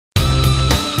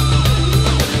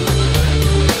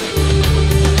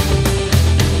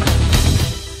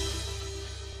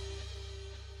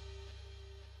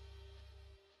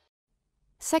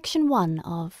Section 1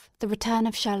 of The Return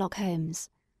of Sherlock Holmes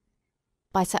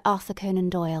by Sir Arthur Conan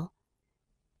Doyle.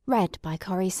 Read by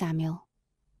Corrie Samuel.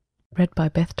 Read by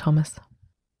Beth Thomas.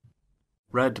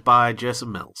 Read by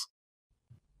Jason Mills.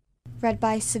 Read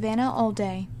by Savannah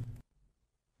Allday.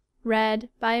 Read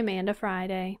by Amanda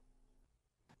Friday.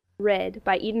 Read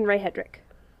by Eden Ray Hedrick.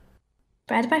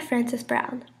 Read by Frances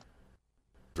Brown.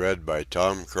 Read by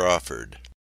Tom Crawford.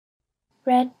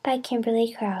 Read by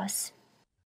Kimberly Krause.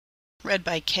 Read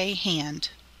by Kay Hand.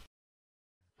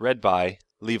 Read by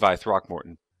Levi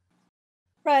Throckmorton.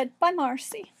 Read by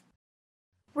Marcy.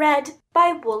 Read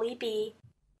by Wooly B.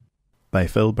 By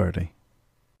Phil Birdie.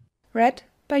 Read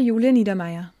by Julia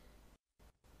Niedermeyer.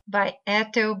 By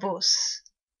Ethel Bus.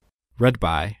 Read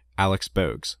by Alex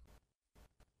Bogues.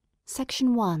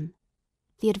 Section 1.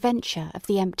 The Adventure of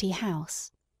the Empty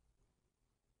House.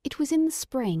 It was in the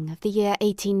spring of the year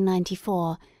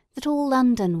 1894 that all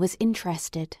London was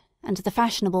interested, and the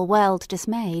fashionable world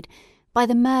dismayed, by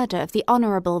the murder of the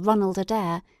Honourable Ronald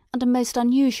Adair under most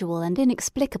unusual and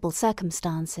inexplicable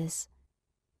circumstances.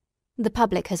 The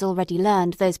public has already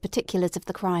learned those particulars of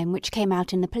the crime which came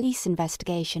out in the police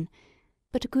investigation,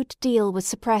 but a good deal was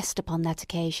suppressed upon that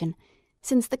occasion,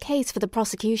 since the case for the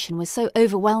prosecution was so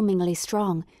overwhelmingly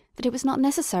strong that it was not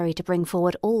necessary to bring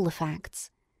forward all the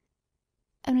facts.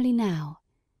 Only now,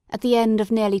 at the end of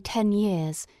nearly 10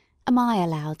 years, am I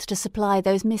allowed to supply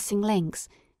those missing links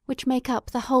which make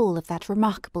up the whole of that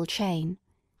remarkable chain.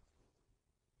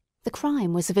 The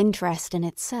crime was of interest in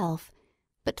itself,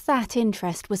 but that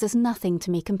interest was as nothing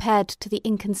to me compared to the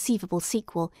inconceivable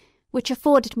sequel which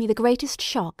afforded me the greatest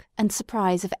shock and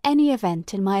surprise of any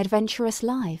event in my adventurous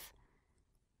life.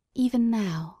 Even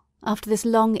now, after this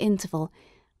long interval,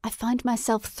 I find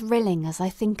myself thrilling as I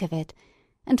think of it,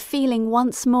 and feeling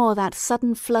once more that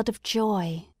sudden flood of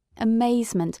joy,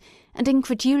 amazement, and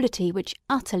incredulity which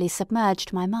utterly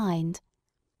submerged my mind.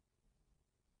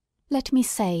 Let me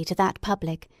say to that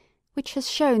public, which has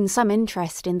shown some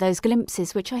interest in those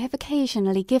glimpses which I have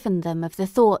occasionally given them of the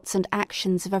thoughts and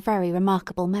actions of a very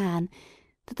remarkable man,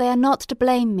 that they are not to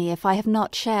blame me if I have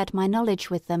not shared my knowledge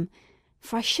with them,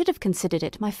 for I should have considered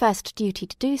it my first duty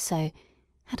to do so,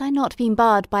 had I not been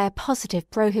barred by a positive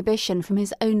prohibition from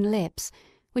his own lips,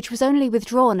 which was only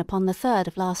withdrawn upon the 3rd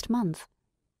of last month.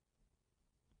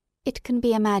 It can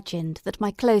be imagined that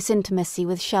my close intimacy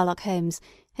with Sherlock Holmes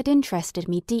had interested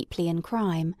me deeply in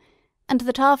crime, and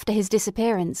that after his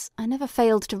disappearance I never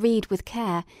failed to read with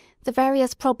care the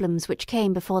various problems which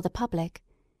came before the public.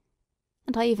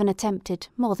 And I even attempted,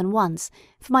 more than once,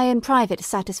 for my own private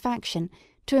satisfaction,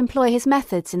 to employ his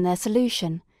methods in their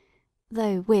solution,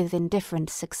 though with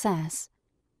indifferent success.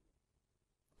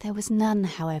 There was none,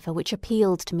 however, which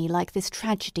appealed to me like this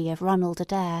tragedy of Ronald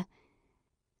Adair.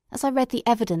 As I read the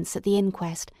evidence at the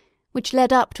inquest, which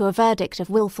led up to a verdict of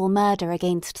wilful murder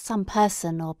against some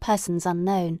person or persons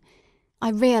unknown, I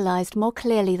realised more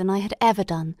clearly than I had ever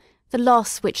done the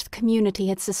loss which the community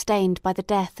had sustained by the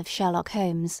death of Sherlock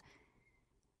Holmes.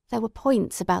 There were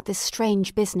points about this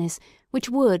strange business which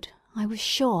would, I was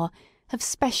sure, have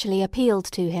specially appealed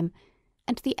to him,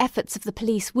 and the efforts of the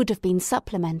police would have been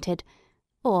supplemented,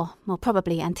 or more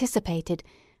probably anticipated,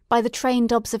 by the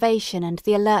trained observation and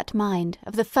the alert mind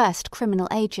of the first criminal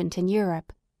agent in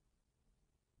Europe.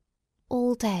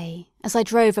 All day, as I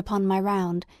drove upon my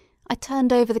round, I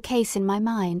turned over the case in my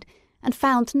mind, and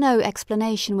found no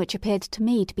explanation which appeared to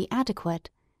me to be adequate.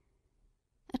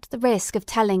 At the risk of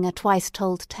telling a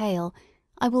twice-told tale,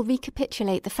 I will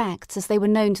recapitulate the facts as they were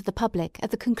known to the public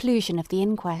at the conclusion of the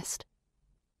inquest.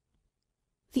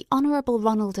 The Honourable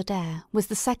Ronald Adair was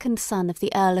the second son of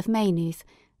the Earl of Maynooth,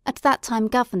 at that time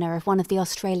governor of one of the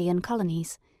Australian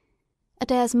colonies.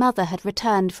 Adair's mother had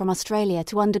returned from Australia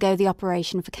to undergo the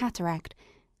operation for cataract,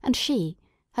 and she,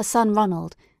 her son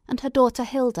Ronald, and her daughter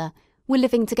Hilda were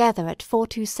living together at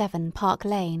 427 Park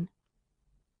Lane.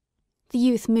 The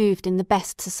youth moved in the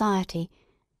best society,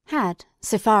 had,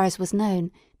 so far as was known,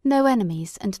 no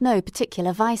enemies and no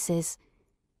particular vices.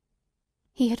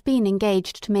 He had been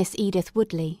engaged to Miss Edith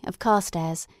Woodley, of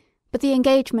Carstairs, but the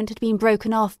engagement had been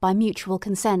broken off by mutual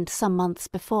consent some months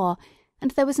before,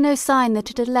 and there was no sign that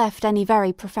it had left any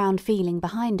very profound feeling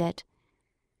behind it.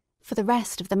 For the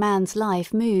rest of the man's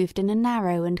life moved in a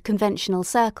narrow and conventional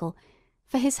circle,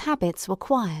 for his habits were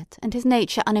quiet and his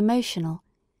nature unemotional.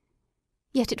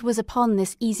 Yet it was upon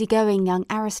this easy-going young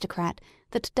aristocrat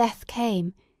that death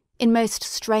came, in most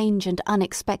strange and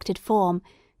unexpected form,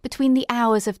 between the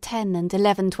hours of 10 and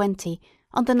 11:20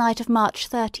 on the night of March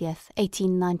 30th,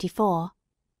 1894.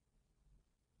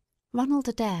 Ronald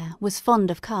Adair was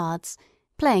fond of cards,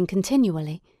 playing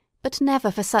continually, but never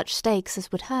for such stakes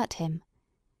as would hurt him.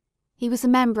 He was a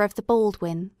member of the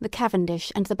Baldwin, the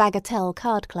Cavendish, and the Bagatelle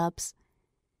card clubs.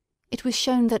 It was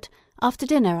shown that, after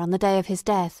dinner on the day of his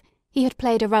death, he had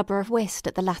played a rubber of whist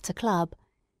at the latter club.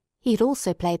 He had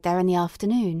also played there in the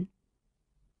afternoon.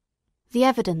 The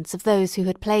evidence of those who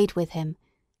had played with him,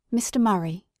 Mr.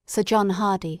 Murray, Sir John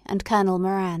Hardy, and Colonel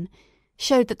Moran,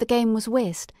 showed that the game was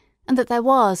whist, and that there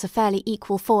was a fairly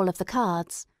equal fall of the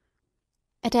cards.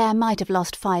 Adair might have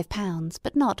lost £5,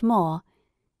 but not more.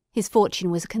 His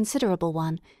fortune was a considerable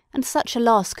one, and such a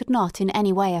loss could not in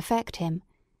any way affect him.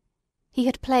 He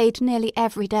had played nearly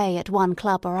every day at one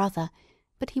club or other,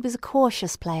 but he was a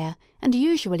cautious player, and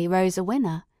usually rose a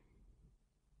winner.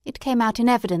 It came out in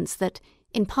evidence that,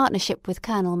 in partnership with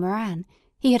Colonel Moran,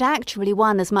 he had actually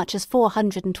won as much as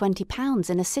 £420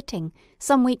 in a sitting,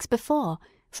 some weeks before,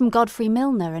 from Godfrey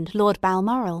Milner and Lord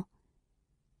Balmoral.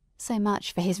 So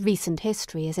much for his recent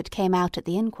history as it came out at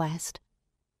the inquest.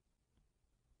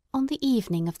 On the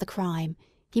evening of the crime,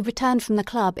 he returned from the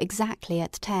club exactly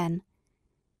at 10.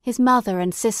 His mother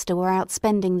and sister were out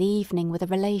spending the evening with a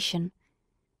relation.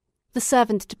 The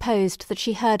servant deposed that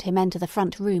she heard him enter the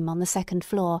front room on the second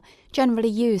floor, generally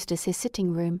used as his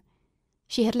sitting room.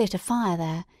 She had lit a fire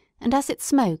there, and as it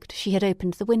smoked she had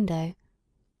opened the window.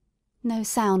 No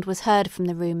sound was heard from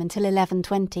the room until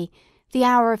 11:20, the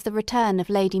hour of the return of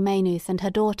Lady Maynooth and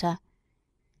her daughter.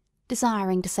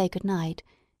 Desiring to say good-night,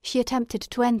 she attempted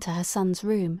to enter her son's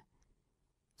room.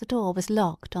 The door was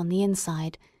locked on the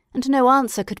inside, and no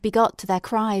answer could be got to their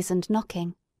cries and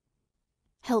knocking.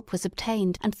 Help was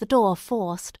obtained, and the door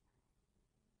forced.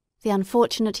 The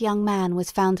unfortunate young man was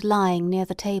found lying near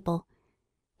the table.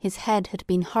 His head had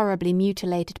been horribly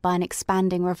mutilated by an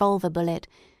expanding revolver bullet,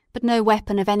 but no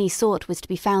weapon of any sort was to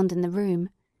be found in the room.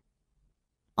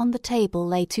 On the table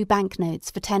lay 2 banknotes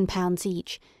for £10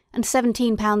 each, and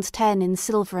 £17.10 in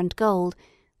silver and gold,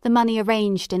 the money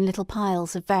arranged in little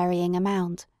piles of varying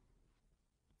amount.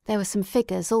 There were some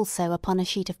figures also upon a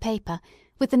sheet of paper,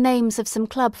 with the names of some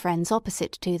club friends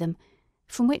opposite to them,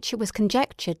 from which it was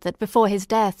conjectured that before his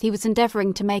death he was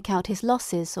endeavouring to make out his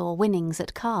losses or winnings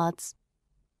at cards.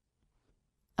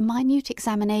 A minute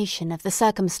examination of the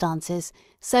circumstances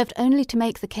served only to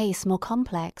make the case more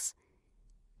complex.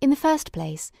 In the first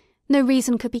place, no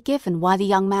reason could be given why the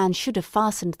young man should have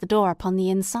fastened the door upon the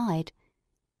inside.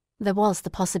 There was the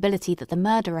possibility that the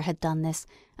murderer had done this,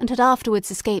 and had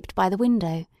afterwards escaped by the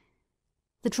window.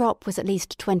 The drop was at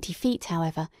least 20 feet,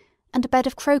 however, and a bed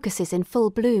of crocuses in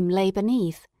full bloom lay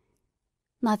beneath.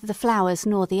 Neither the flowers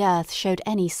nor the earth showed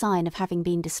any sign of having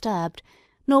been disturbed,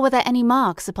 nor were there any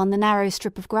marks upon the narrow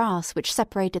strip of grass which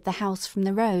separated the house from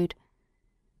the road.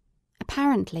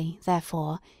 Apparently,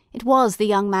 therefore, it was the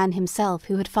young man himself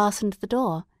who had fastened the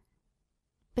door.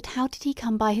 But how did he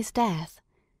come by his death?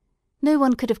 No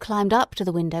one could have climbed up to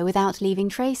the window without leaving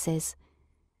traces.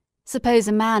 Suppose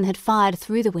a man had fired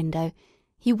through the window,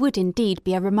 he would indeed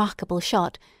be a remarkable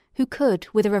shot, who could,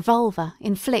 with a revolver,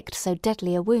 inflict so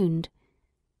deadly a wound.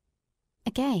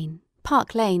 Again,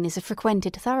 Park Lane is a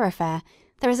frequented thoroughfare.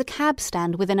 There is a cab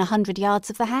stand within 100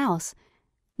 yards of the house.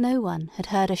 No one had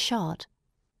heard a shot.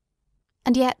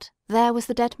 And yet there was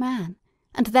the dead man,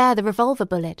 and there the revolver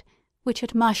bullet, which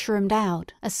had mushroomed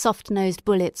out, as soft-nosed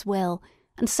bullets will,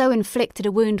 and so inflicted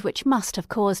a wound which must have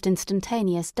caused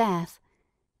instantaneous death.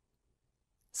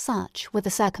 Such were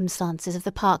the circumstances of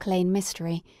the Park Lane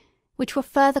mystery, which were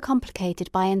further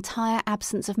complicated by entire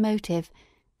absence of motive,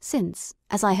 since,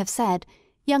 as I have said,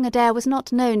 young Adair was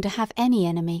not known to have any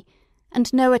enemy,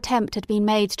 and no attempt had been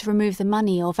made to remove the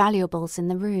money or valuables in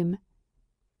the room.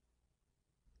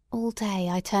 All day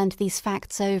I turned these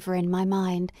facts over in my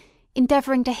mind,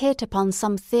 endeavouring to hit upon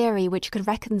some theory which could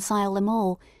reconcile them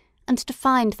all, and to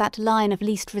find that line of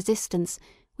least resistance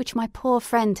which my poor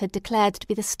friend had declared to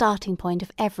be the starting point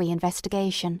of every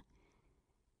investigation.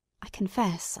 I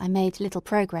confess I made little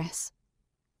progress.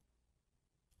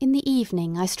 In the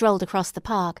evening I strolled across the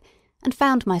park, and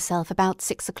found myself about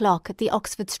 6 o'clock at the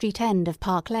Oxford Street end of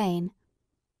Park Lane.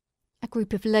 A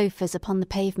group of loafers upon the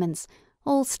pavements,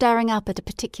 all staring up at a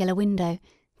particular window,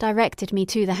 directed me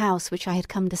to the house which I had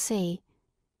come to see.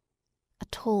 A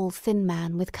tall, thin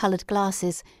man with coloured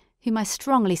glasses, whom I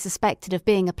strongly suspected of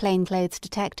being a plain-clothes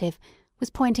detective,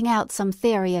 was pointing out some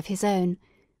theory of his own,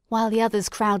 while the others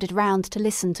crowded round to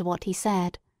listen to what he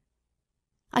said.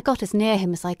 I got as near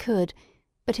him as I could,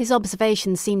 but his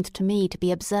observations seemed to me to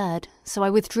be absurd, so I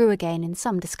withdrew again in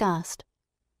some disgust.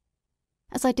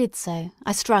 As I did so,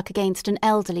 I struck against an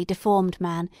elderly, deformed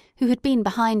man who had been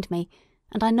behind me,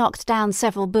 and I knocked down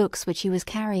several books which he was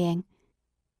carrying.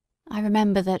 I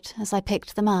remember that, as I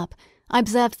picked them up, I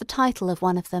observed the title of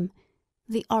one of them,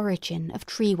 The Origin of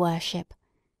Tree Worship,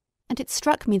 and it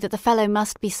struck me that the fellow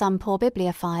must be some poor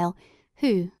bibliophile,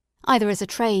 who, either as a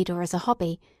trade or as a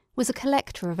hobby, was a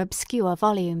collector of obscure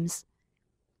volumes.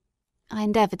 I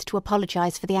endeavoured to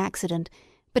apologise for the accident,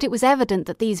 but it was evident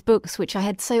that these books which I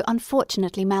had so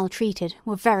unfortunately maltreated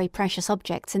were very precious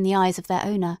objects in the eyes of their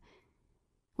owner.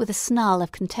 With a snarl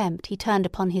of contempt he turned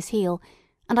upon his heel,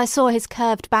 and I saw his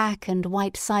curved back and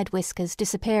white side whiskers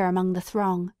disappear among the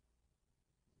throng.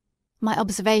 My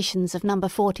observations of No.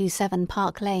 427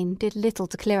 Park Lane did little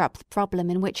to clear up the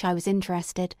problem in which I was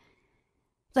interested.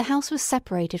 The house was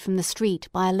separated from the street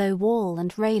by a low wall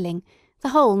and railing, the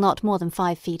whole not more than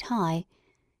 5 feet high.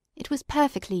 It was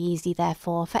perfectly easy,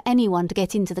 therefore, for anyone to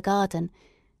get into the garden,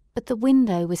 but the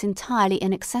window was entirely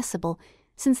inaccessible,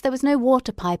 since there was no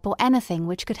water pipe or anything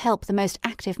which could help the most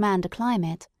active man to climb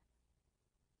it.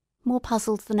 More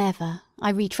puzzled than ever,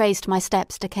 I retraced my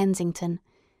steps to Kensington.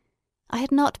 I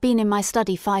had not been in my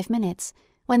study 5 minutes,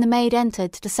 when the maid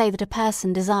entered to say that a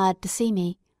person desired to see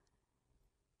me.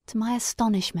 To my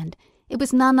astonishment, it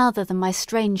was none other than my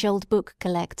strange old book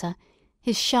collector,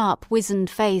 his sharp, wizened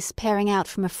face peering out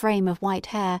from a frame of white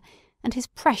hair, and his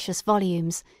precious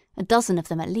volumes, a dozen of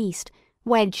them at least,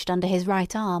 wedged under his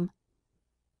right arm.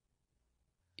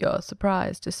 "You're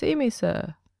surprised to see me,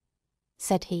 sir?"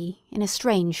 said he, in a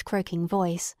strange, croaking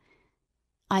voice.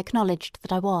 I acknowledged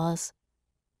that I was.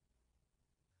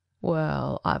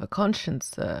 "Well, I've a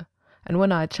conscience, sir, and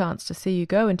when I chanced to see you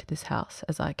go into this house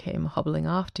as I came hobbling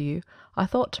after you, I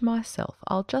thought to myself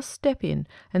I'll just step in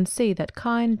and see that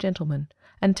kind gentleman,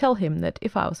 and tell him that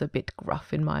if I was a bit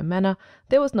gruff in my manner,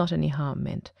 there was not any harm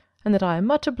meant, and that I am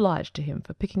much obliged to him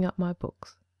for picking up my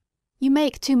books." "You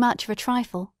make too much of a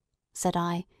trifle," said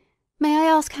I. "May I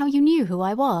ask how you knew who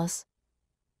I was?"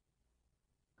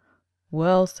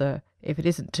 "Well, sir, if it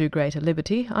isn't too great a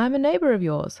liberty, I am a neighbour of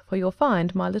yours, for you'll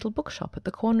find my little bookshop at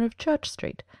the corner of Church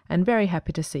Street, and very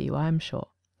happy to see you, I am sure.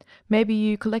 Maybe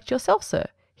you collect yourself, sir?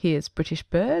 Here's British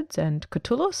Birds, and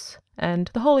Catullus,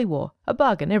 and the Holy War, a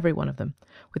bargain, every one of them.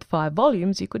 With 5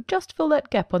 volumes you could just fill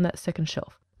that gap on that second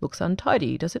shelf. Looks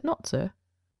untidy, does it not, sir?"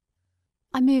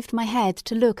 I moved my head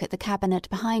to look at the cabinet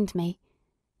behind me.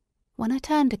 When I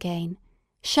turned again,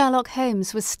 Sherlock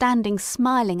Holmes was standing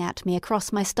smiling at me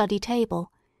across my study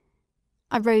table.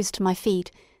 I rose to my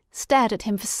feet, stared at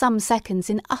him for some seconds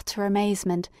in utter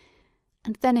amazement,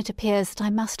 and then it appears that I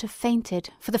must have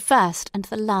fainted for the first and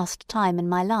the last time in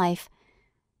my life.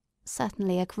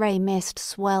 Certainly a grey mist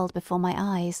swirled before my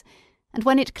eyes, and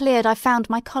when it cleared I found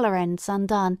my collar ends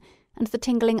undone, and the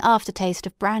tingling aftertaste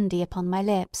of brandy upon my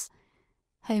lips.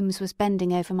 Holmes was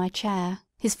bending over my chair,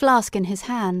 his flask in his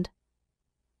hand.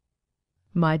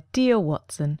 "My dear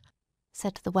Watson,"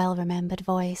 said the well-remembered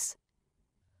voice,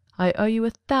 "I owe you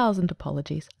 1,000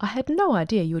 apologies. I had no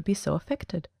idea you would be so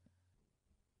affected."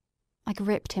 I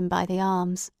gripped him by the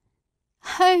arms.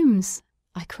 "Holmes,"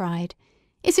 I cried,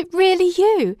 "is it really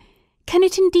you? Can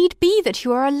it indeed be that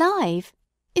you are alive?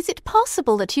 Is it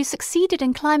possible that you succeeded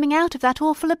in climbing out of that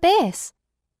awful abyss?"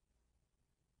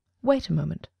 "Wait a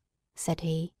moment," said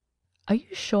he. "Are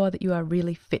you sure that you are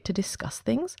really fit to discuss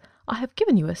things? I have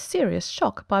given you a serious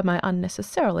shock by my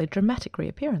unnecessarily dramatic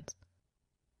reappearance."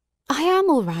 "I am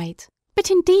all right. But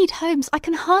indeed, Holmes, I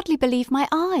can hardly believe my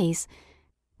eyes.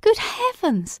 Good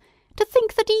heavens! To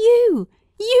think that you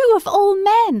of all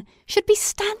men, should be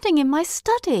standing in my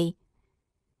study!"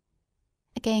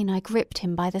 Again I gripped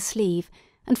him by the sleeve,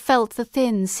 and felt the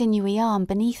thin, sinewy arm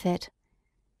beneath it.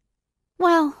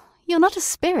 "Well, you're not a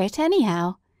spirit,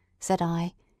 anyhow," said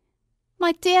I.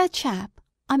 "My dear chap,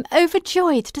 I'm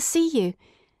overjoyed to see you.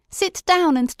 Sit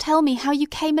down and tell me how you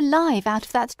came alive out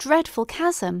of that dreadful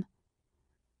chasm."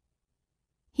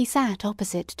 He sat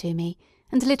opposite to me,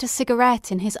 and lit a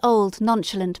cigarette in his old,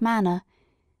 nonchalant manner.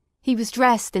 He was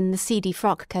dressed in the seedy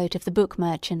frock-coat of the book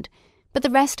merchant, but the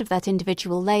rest of that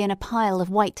individual lay in a pile of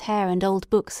white hair and old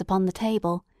books upon the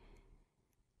table.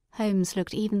 Holmes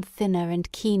looked even thinner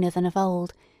and keener than of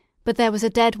old, but there was a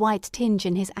dead white tinge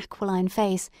in his aquiline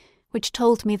face, which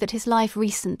told me that his life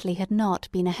recently had not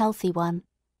been a healthy one.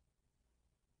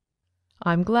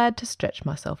 "I'm glad to stretch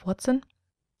myself, Watson,"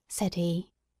 said he.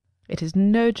 "It is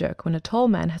no joke when a tall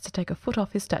man has to take a foot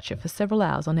off his stature for several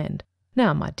hours on end.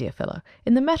 Now, my dear fellow,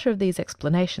 in the matter of these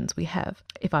explanations we have,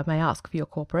 if I may ask for your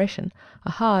cooperation,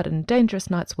 a hard and dangerous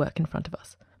night's work in front of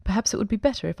us. Perhaps it would be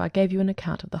better if I gave you an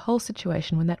account of the whole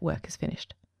situation when that work is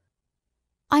finished."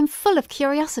 "I'm full of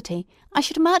curiosity. I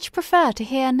should much prefer to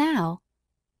hear now."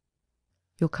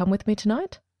 "You'll come with me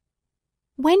tonight?"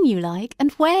 "When you like,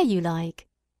 and where you like."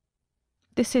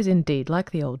 "This is indeed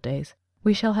like the old days.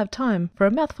 We shall have time for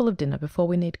a mouthful of dinner before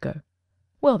we need go.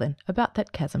 Well then, about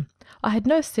that chasm. I had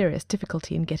no serious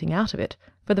difficulty in getting out of it,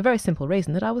 for the very simple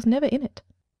reason that I was never in it.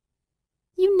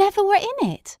 You never were in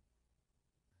it?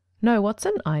 No,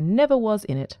 Watson, I never was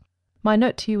in it. My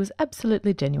note to you was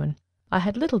absolutely genuine. I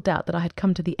had little doubt that I had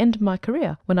come to the end of my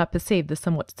career when I perceived the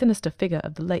somewhat sinister figure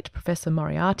of the late Professor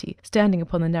Moriarty standing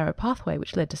upon the narrow pathway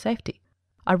which led to safety.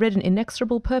 I read an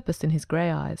inexorable purpose in his grey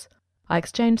eyes. I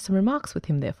exchanged some remarks with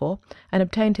him, therefore, and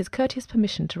obtained his courteous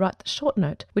permission to write the short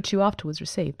note which you afterwards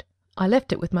received. I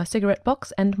left it with my cigarette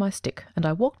box and my stick, and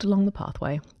I walked along the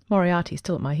pathway, Moriarty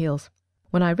still at my heels.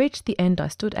 When I reached the end I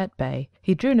stood at bay.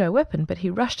 He drew no weapon, but he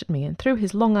rushed at me and threw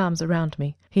his long arms around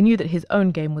me. He knew that his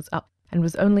own game was up, and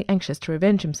was only anxious to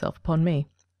revenge himself upon me.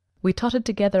 We tottered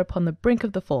together upon the brink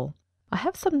of the fall. I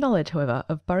have some knowledge, however,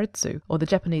 of baritsu, or the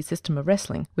Japanese system of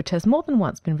wrestling, which has more than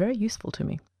once been very useful to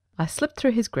me. I slipped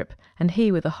through his grip, and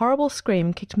he, with a horrible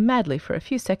scream, kicked madly for a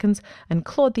few seconds and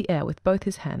clawed the air with both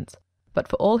his hands. But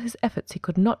for all his efforts he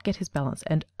could not get his balance,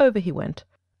 and over he went.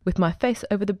 With my face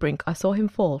over the brink I saw him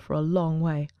fall for a long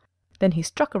way. Then he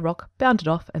struck a rock, bounded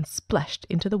off, and splashed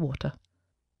into the water.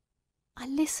 I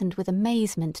listened with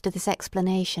amazement to this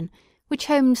explanation, which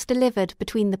Holmes delivered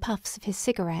between the puffs of his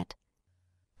cigarette.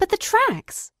 "But the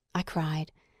tracks!" I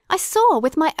cried. "I saw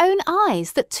with my own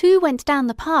eyes that 2 went down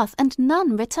the path and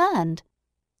none returned."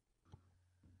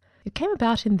 It came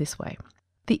about in this way.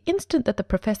 The instant that the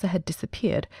Professor had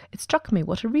disappeared, it struck me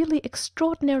what a really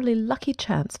extraordinarily lucky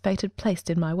chance fate had placed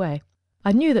in my way.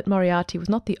 I knew that Moriarty was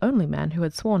not the only man who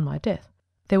had sworn my death.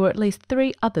 There were at least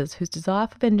 3 others whose desire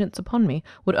for vengeance upon me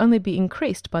would only be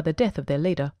increased by the death of their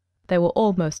leader. They were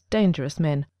all most dangerous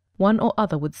men. One or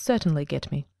other would certainly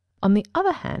get me. On the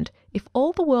other hand, if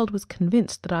all the world was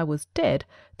convinced that I was dead,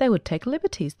 they would take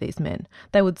liberties, these men.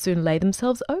 They would soon lay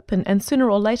themselves open, and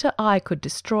sooner or later I could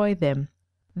destroy them.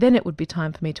 Then it would be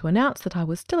time for me to announce that I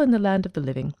was still in the land of the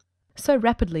living. So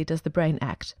rapidly does the brain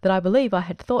act that I believe I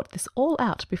had thought this all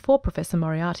out before Professor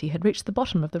Moriarty had reached the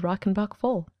bottom of the Reichenbach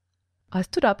Fall. I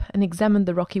stood up and examined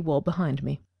the rocky wall behind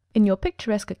me. In your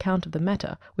picturesque account of the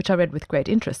matter, which I read with great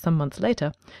interest some months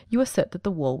later, you assert that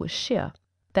the wall was sheer.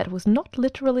 That was not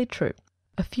literally true.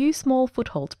 A few small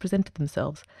footholds presented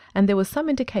themselves, and there was some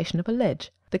indication of a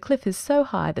ledge. The cliff is so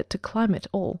high that to climb it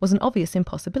all was an obvious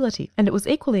impossibility, and it was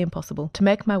equally impossible to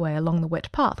make my way along the wet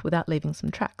path without leaving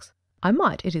some tracks. I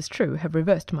might, it is true, have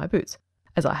reversed my boots,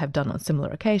 as I have done on similar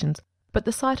occasions, but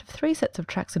the sight of 3 sets of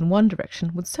tracks in one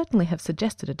direction would certainly have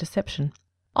suggested a deception.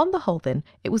 On the whole, then,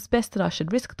 it was best that I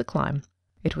should risk the climb.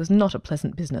 It was not a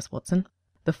pleasant business, Watson.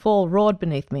 The fall roared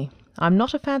beneath me. I'm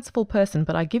not a fanciful person,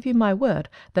 but I give you my word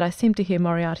that I seemed to hear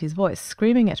Moriarty's voice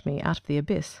screaming at me out of the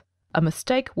abyss. A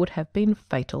mistake would have been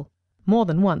fatal. More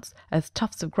than once, as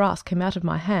tufts of grass came out of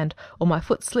my hand, or my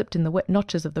foot slipped in the wet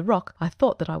notches of the rock, I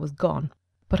thought that I was gone.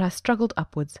 But I struggled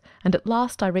upwards, and at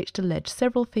last I reached a ledge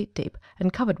several feet deep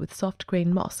and covered with soft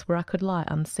green moss, where I could lie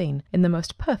unseen, in the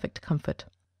most perfect comfort.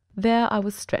 There I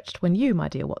was stretched when you, my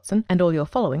dear Watson, and all your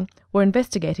following, were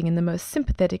investigating in the most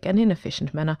sympathetic and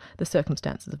inefficient manner the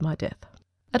circumstances of my death.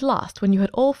 At last, when you had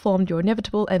all formed your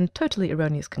inevitable and totally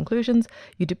erroneous conclusions,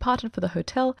 you departed for the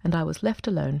hotel, and I was left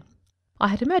alone. I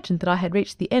had imagined that I had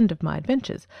reached the end of my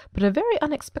adventures, but a very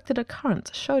unexpected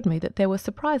occurrence showed me that there were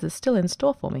surprises still in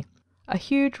store for me. A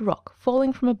huge rock,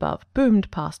 falling from above,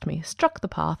 boomed past me, struck the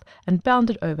path, and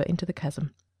bounded over into the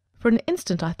chasm. For an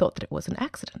instant I thought that it was an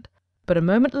accident, but a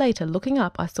moment later, looking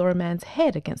up, I saw a man's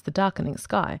head against the darkening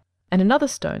sky, and another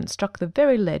stone struck the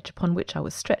very ledge upon which I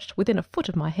was stretched within a foot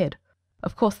of my head.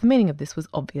 Of course the meaning of this was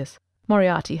obvious.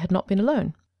 Moriarty had not been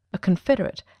alone. A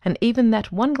confederate, and even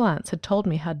that one glance had told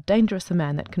me how dangerous a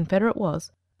man that confederate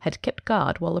was, had kept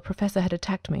guard while the Professor had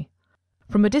attacked me.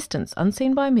 From a distance,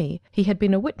 unseen by me, he had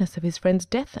been a witness of his friend's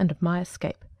death and of my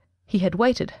escape. He had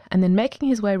waited, and then making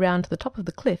his way round to the top of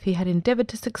the cliff, he had endeavoured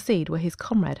to succeed where his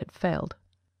comrade had failed.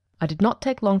 I did not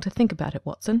take long to think about it,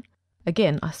 Watson.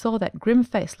 Again I saw that grim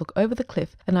face look over the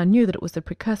cliff, and I knew that it was the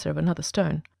precursor of another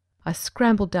stone. I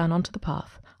scrambled down onto the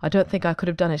path. I don't think I could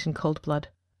have done it in cold blood.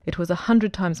 It was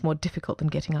 100 times more difficult than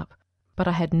getting up. But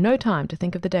I had no time to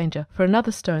think of the danger, for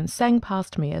another stone sang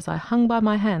past me as I hung by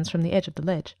my hands from the edge of the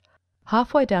ledge.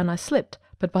 Halfway down I slipped,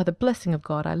 but by the blessing of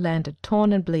God I landed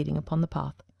torn and bleeding upon the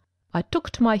path. I took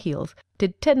to my heels,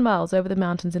 did 10 miles over the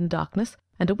mountains in darkness,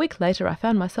 and a week later I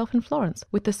found myself in Florence,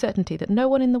 with the certainty that no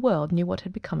one in the world knew what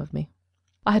had become of me.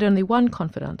 I had only one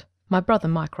confidant, my brother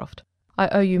Mycroft. I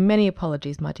owe you many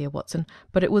apologies, my dear Watson,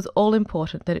 but it was all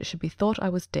important that it should be thought I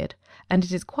was dead, and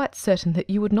it is quite certain that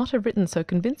you would not have written so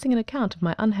convincing an account of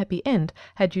my unhappy end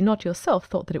had you not yourself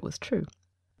thought that it was true.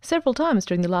 Several times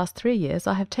during the last 3 years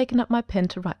I have taken up my pen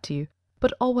to write to you,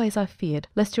 but always I feared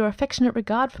lest your affectionate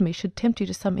regard for me should tempt you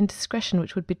to some indiscretion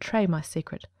which would betray my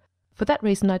secret. For that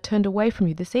reason I turned away from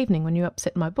you this evening when you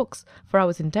upset my books, for I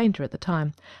was in danger at the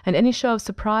time, and any show of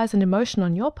surprise and emotion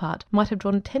on your part might have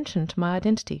drawn attention to my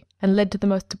identity, and led to the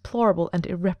most deplorable and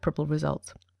irreparable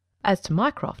results. As to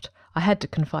Mycroft, I had to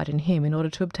confide in him in order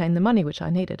to obtain the money which I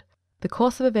needed. The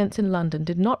course of events in London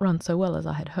did not run so well as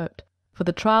I had hoped, for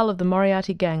the trial of the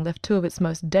Moriarty gang left 2 of its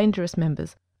most dangerous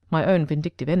members, my own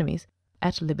vindictive enemies,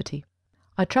 at liberty.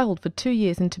 I travelled for 2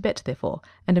 years in Tibet, therefore,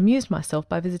 and amused myself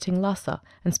by visiting Lhasa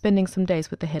and spending some days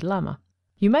with the head lama.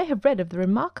 You may have read of the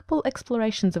remarkable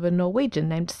explorations of a Norwegian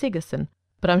named Sigerson,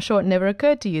 but I'm sure it never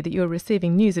occurred to you that you were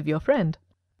receiving news of your friend.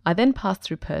 I then passed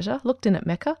through Persia, looked in at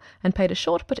Mecca, and paid a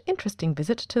short but interesting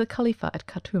visit to the Khalifa at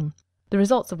Khartoum, the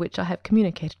results of which I have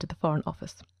communicated to the Foreign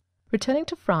Office. Returning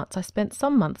to France, I spent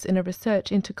some months in a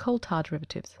research into coal tar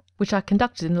derivatives, which I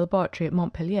conducted in a laboratory at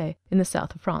Montpellier, in the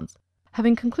south of France.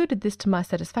 Having concluded this to my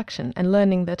satisfaction, and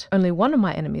learning that only one of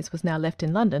my enemies was now left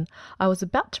in London, I was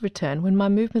about to return when my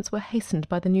movements were hastened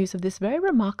by the news of this very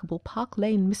remarkable Park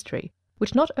Lane mystery,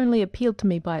 which not only appealed to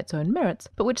me by its own merits,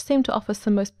 but which seemed to offer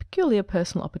some most peculiar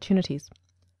personal opportunities.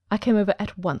 I came over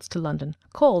at once to London,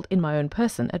 called in my own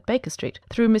person at Baker Street,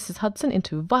 threw Mrs. Hudson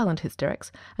into violent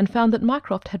hysterics, and found that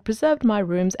Mycroft had preserved my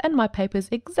rooms and my papers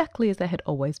exactly as they had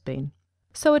always been.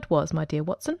 So it was, my dear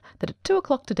Watson, that at 2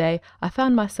 o'clock today I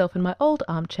found myself in my old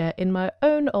armchair in my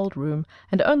own old room,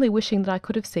 and only wishing that I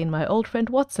could have seen my old friend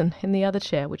Watson in the other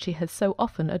chair which he has so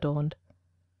often adorned.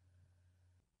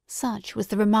 Such was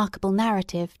the remarkable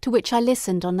narrative to which I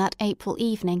listened on that April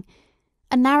evening,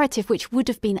 a narrative which would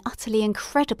have been utterly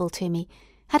incredible to me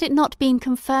had it not been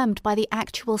confirmed by the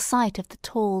actual sight of the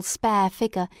tall, spare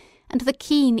figure and the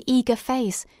keen, eager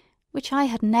face, which I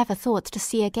had never thought to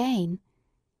see again.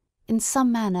 In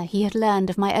some manner he had learned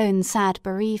of my own sad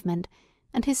bereavement,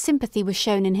 and his sympathy was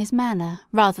shown in his manner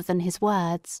rather than his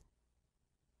words.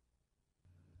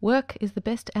 "Work is the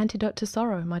best antidote to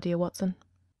sorrow, my dear Watson,"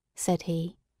 said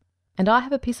he. "And I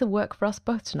have a piece of work for us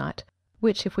both tonight,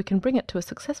 which, if we can bring it to a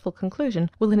successful conclusion,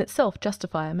 will in itself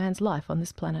justify a man's life on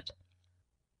this planet."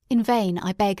 In vain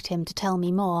I begged him to tell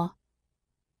me more.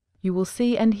 "You will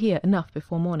see and hear enough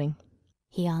before morning,"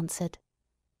 he answered.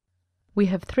 "We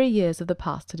have 3 years of the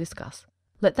past to discuss.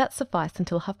 Let that suffice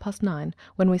until 9:30,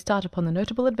 when we start upon the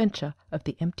notable adventure of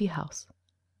the empty house."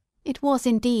 It was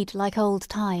indeed like old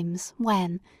times,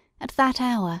 when, at that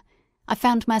hour, I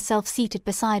found myself seated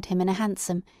beside him in a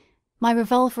hansom, my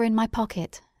revolver in my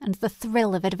pocket, and the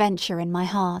thrill of adventure in my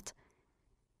heart.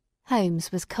 Holmes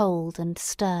was cold and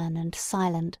stern and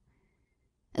silent.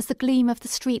 As the gleam of the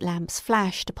street lamps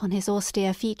flashed upon his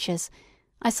austere features,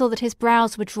 I saw that his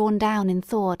brows were drawn down in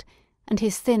thought, and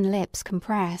his thin lips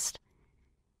compressed.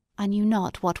 I knew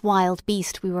not what wild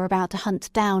beast we were about to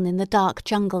hunt down in the dark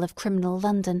jungle of criminal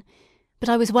London, but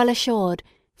I was well assured,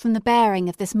 from the bearing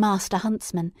of this master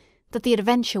huntsman, that the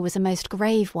adventure was a most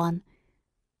grave one,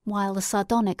 while the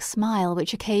sardonic smile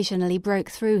which occasionally broke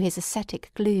through his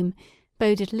ascetic gloom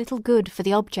boded little good for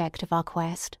the object of our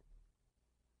quest.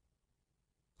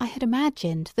 I had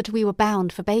imagined that we were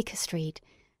bound for Baker Street,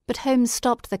 but Holmes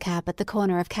stopped the cab at the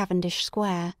corner of Cavendish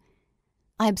Square.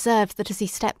 I observed that as he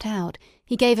stepped out,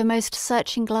 he gave a most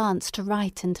searching glance to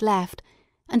right and left,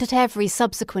 and at every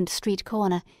subsequent street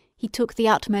corner he took the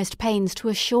utmost pains to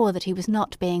assure that he was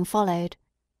not being followed.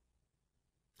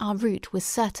 Our route was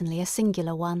certainly a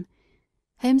singular one.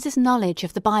 Holmes's knowledge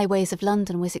of the byways of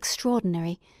London was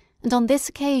extraordinary, and on this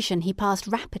occasion he passed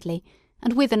rapidly,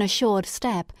 and with an assured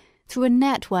step, through a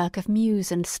network of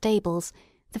mews and stables,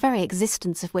 the very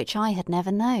existence of which I had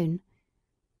never known.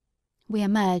 We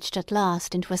emerged at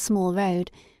last into a small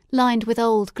road, lined with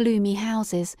old gloomy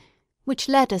houses, which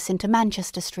led us into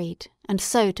Manchester Street, and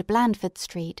so to Blandford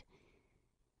Street.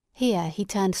 Here he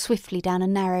turned swiftly down a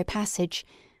narrow passage,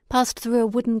 passed through a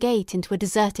wooden gate into a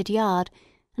deserted yard,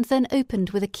 and then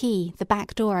opened with a key the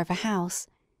back door of a house.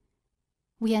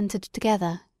 We entered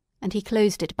together, and he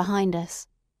closed it behind us.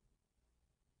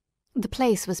 The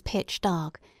place was pitch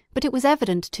dark, but it was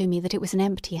evident to me that it was an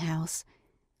empty house.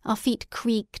 Our feet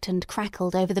creaked and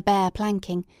crackled over the bare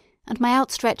planking, and my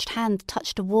outstretched hand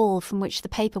touched a wall from which the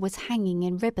paper was hanging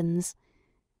in ribbons.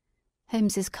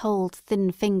 Holmes's cold,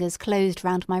 thin fingers closed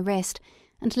round my wrist,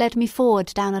 and led me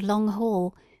forward down a long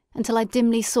hall, until I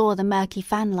dimly saw the murky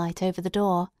fanlight over the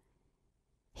door.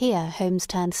 Here Holmes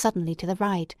turned suddenly to the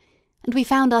right, and we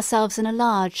found ourselves in a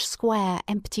large, square,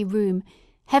 empty room,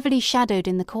 heavily shadowed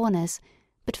in the corners,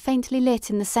 but faintly lit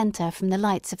in the centre from the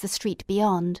lights of the street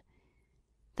beyond.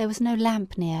 There was no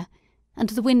lamp near, and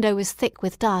the window was thick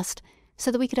with dust,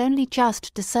 so that we could only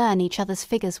just discern each other's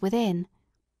figures within.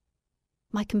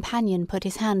 My companion put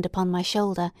his hand upon my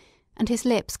shoulder, and his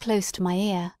lips close to my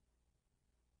ear.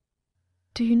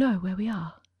 "Do you know where we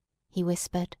are?" he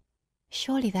whispered.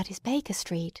 "Surely that is Baker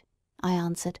Street," I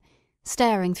answered,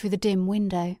 staring through the dim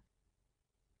window.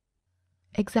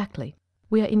 "Exactly.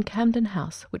 We are in Camden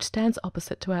House, which stands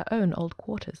opposite to our own old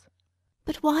quarters."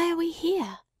 "But why are we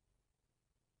here?"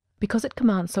 "Because it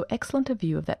commands so excellent a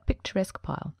view of that picturesque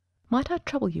pile. Might I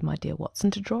trouble you, my dear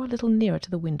Watson, to draw a little nearer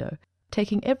to the window,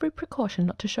 taking every precaution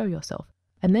not to show yourself,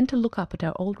 and then to look up at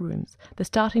our old rooms, the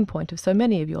starting point of so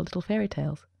many of your little fairy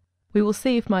tales. We will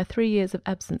see if my 3 years of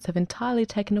absence have entirely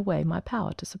taken away my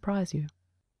power to surprise you."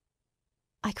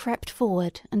 I crept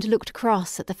forward and looked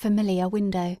across at the familiar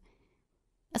window.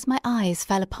 As my eyes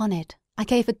fell upon it, I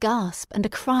gave a gasp and a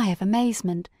cry of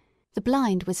amazement. The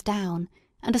blind was down,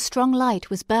 and a strong light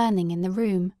was burning in the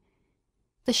room.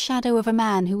 The shadow of a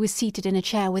man who was seated in a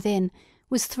chair within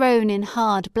was thrown in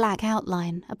hard black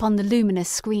outline upon the luminous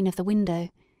screen of the window.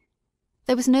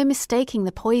 There was no mistaking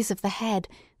the poise of the head,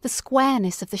 the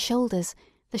squareness of the shoulders,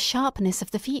 the sharpness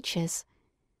of the features.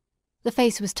 The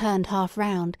face was turned half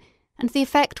round, and the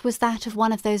effect was that of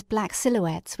one of those black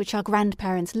silhouettes which our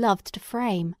grandparents loved to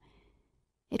frame.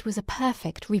 It was a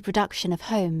perfect reproduction of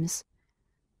Holmes.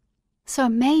 So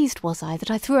amazed was I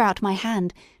that I threw out my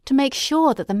hand to make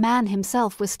sure that the man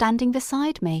himself was standing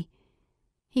beside me.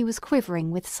 He was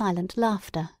quivering with silent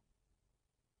laughter.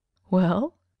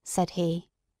 "Well?" said he.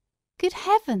 "Good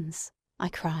heavens!" I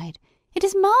cried. "It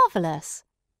is marvellous!"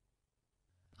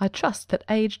 "I trust that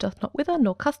age doth not wither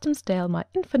nor custom stale my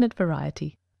infinite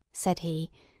variety," said he,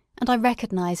 and I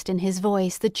recognised in his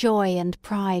voice the joy and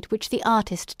pride which the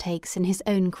artist takes in his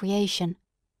own creation.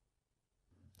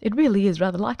 "It really is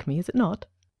rather like me, is it not?"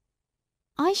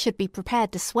 "I should be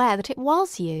prepared to swear that it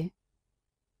was you."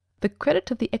 "The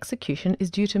credit of the execution is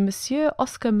due to Monsieur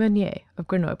Oscar Meunier of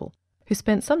Grenoble, who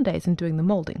spent some days in doing the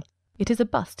moulding. It is a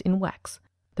bust in wax.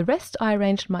 The rest I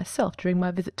arranged myself during my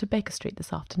visit to Baker Street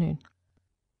this afternoon."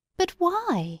 "But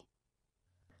why?"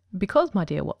 "Because, my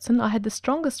dear Watson, I had the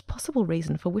strongest possible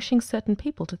reason for wishing certain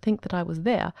people to think that I was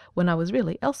there when I was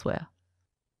really elsewhere."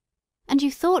 "And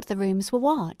you thought the rooms were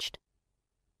watched?"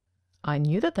 "I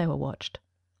knew that they were watched."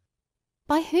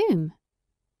 "By whom?"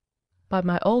 "By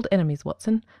my old enemies,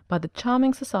 Watson, by the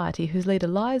charming society whose leader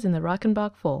lies in the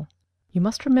Reichenbach Fall. You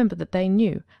must remember that they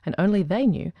knew, and only they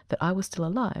knew, that I was still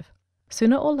alive.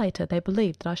 Sooner or later they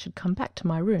believed that I should come back to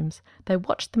my rooms. They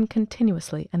watched them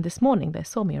continuously, and this morning they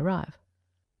saw me arrive."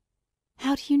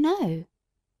 "How do you know?"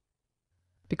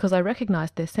 "Because I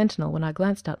recognized their sentinel when I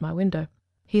glanced out my window.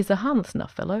 He is a harmless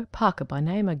enough fellow, Parker by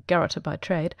name, a garrotter by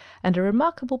trade, and a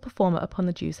remarkable performer upon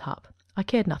the Jew's harp. I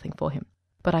cared nothing for him,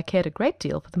 but I cared a great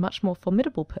deal for the much more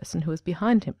formidable person who was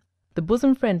behind him, the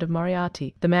bosom friend of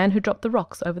Moriarty, the man who dropped the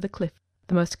rocks over the cliff,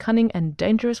 the most cunning and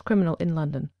dangerous criminal in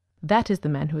London. That is the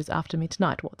man who is after me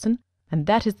tonight, Watson, and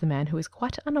that is the man who is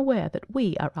quite unaware that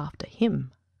we are after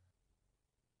him."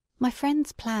 My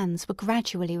friend's plans were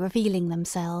gradually revealing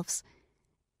themselves.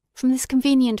 From this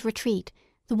convenient retreat,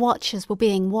 the watchers were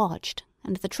being watched,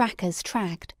 and the trackers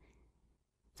tracked.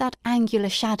 That angular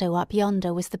shadow up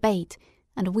yonder was the bait,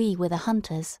 and we were the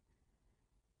hunters.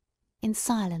 In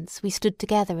silence we stood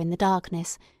together in the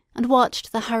darkness, and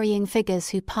watched the hurrying figures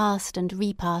who passed and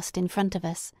repassed in front of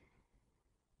us.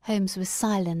 Holmes was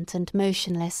silent and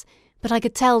motionless, but I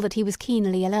could tell that he was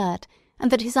keenly alert,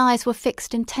 and that his eyes were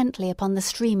fixed intently upon the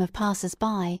stream of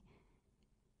passers-by.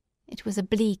 It was a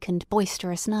bleak and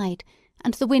boisterous night,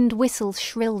 and the wind whistled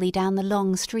shrilly down the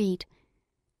long street.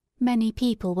 Many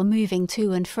people were moving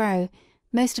to and fro,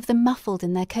 most of them muffled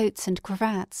in their coats and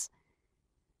cravats.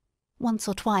 Once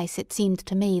or twice it seemed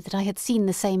to me that I had seen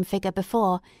the same figure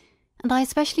before, and I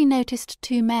especially noticed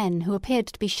 2 men who appeared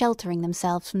to be sheltering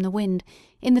themselves from the wind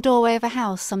in the doorway of a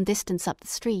house some distance up the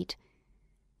street.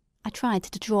 I tried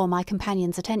to draw my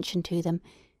companion's attention to them,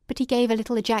 but he gave a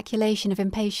little ejaculation of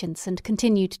impatience and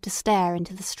continued to stare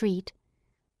into the street.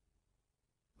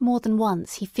 More than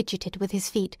once he fidgeted with his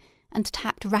feet and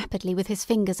tapped rapidly with his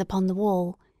fingers upon the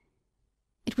wall.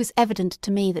 It was evident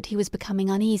to me that he was becoming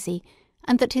uneasy,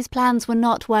 and that his plans were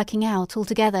not working out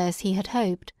altogether as he had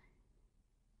hoped.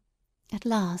 At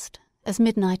last, as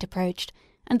midnight approached,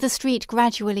 and the street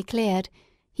gradually cleared,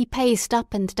 he paced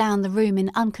up and down the room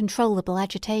in uncontrollable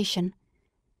agitation.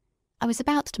 I was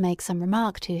about to make some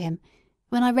remark to him,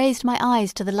 when I raised my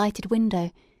eyes to the lighted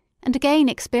window, and again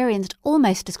experienced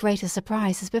almost as great a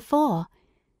surprise as before.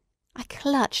 I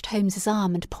clutched Holmes's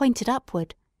arm and pointed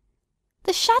upward.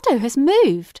 "The shadow has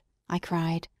moved!" I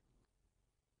cried.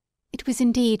 It was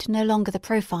indeed no longer the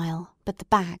profile, but the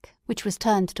back, which was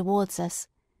turned towards us.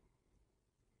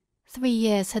 3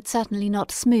 years had certainly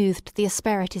not smoothed the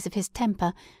asperities of his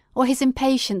temper, or his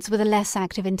impatience with a less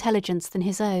active intelligence than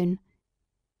his own.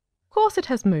 "Of course it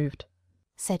has moved,"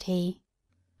 said he.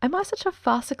 "Am I such a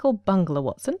farcical bungler,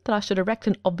 Watson, that I should erect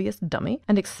an obvious dummy,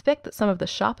 and expect that some of the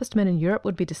sharpest men in Europe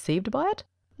would be deceived by it?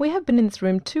 We have been in this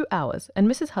room 2 hours, and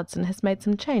Mrs. Hudson has made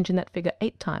some change in that figure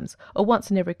 8 times, or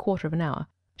once in every quarter of an hour.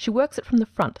 She works it from the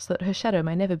front, so that her shadow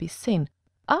may never be seen.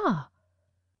 Ah!"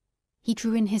 He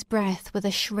drew in his breath with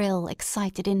a shrill,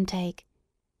 excited intake.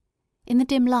 In the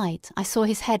dim light I saw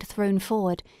his head thrown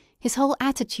forward, his whole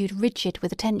attitude rigid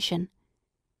with attention.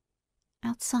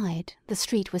 Outside, the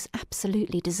street was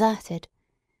absolutely deserted.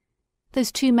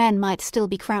 Those 2 men might still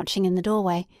be crouching in the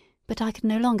doorway, but I could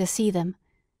no longer see them.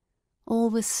 All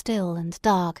was still and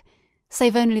dark,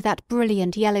 save only that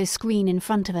brilliant yellow screen in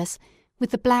front of us, with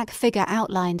the black figure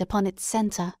outlined upon its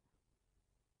centre.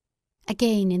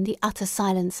 Again in the utter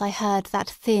silence I heard that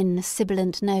thin,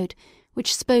 sibilant note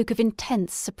which spoke of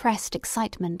intense, suppressed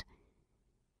excitement.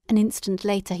 An instant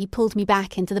later he pulled me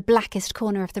back into the blackest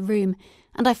corner of the room,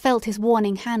 and I felt his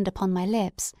warning hand upon my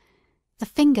lips. The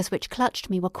fingers which clutched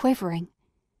me were quivering.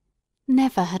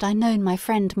 Never had I known my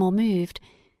friend more moved,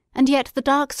 and yet the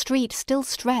dark street still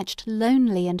stretched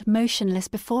lonely and motionless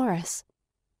before us.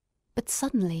 But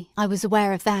suddenly I was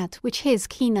aware of that which his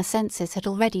keener senses had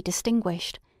already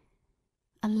distinguished.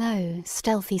 A low,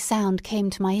 stealthy sound came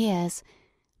to my ears,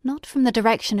 not from the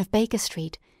direction of Baker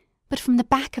Street, but from the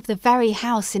back of the very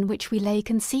house in which we lay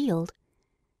concealed.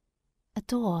 A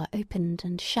door opened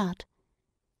and shut.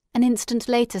 An instant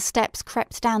later steps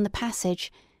crept down the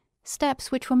passage,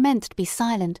 steps which were meant to be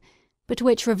silent, but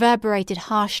which reverberated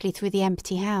harshly through the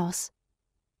empty house.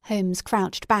 Holmes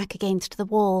crouched back against the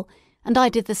wall, and I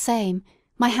did the same,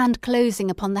 my hand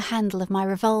closing upon the handle of my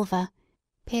revolver.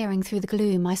 Peering through the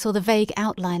gloom, I saw the vague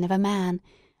outline of a man,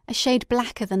 a shade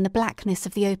blacker than the blackness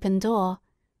of the open door.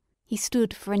 He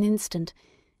stood for an instant,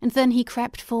 and then he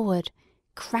crept forward,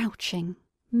 crouching,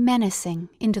 menacing,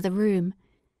 into the room.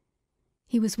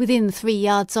 He was within 3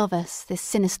 yards of us, this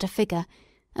sinister figure,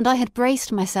 and I had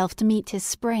braced myself to meet his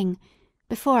spring,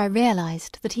 before I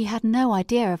realized that he had no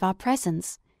idea of our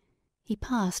presence. He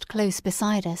passed close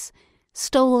beside us,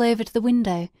 stole over to the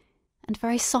window, and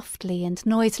very softly and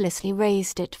noiselessly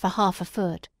raised it for 1/2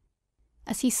 foot.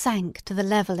 As he sank to the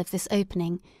level of this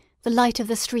opening, the light of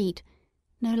the street,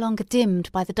 no longer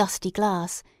dimmed by the dusty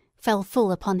glass, fell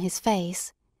full upon his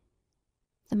face.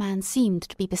 The man seemed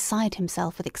to be beside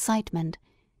himself with excitement.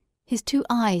 His 2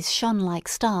 eyes shone like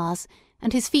stars,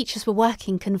 and his features were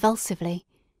working convulsively.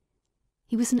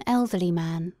 He was an elderly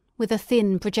man, with a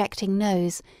thin projecting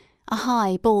nose, a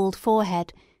high bald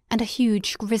forehead, and a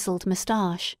huge grizzled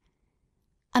moustache.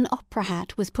 An opera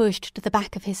hat was pushed to the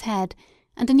back of his head,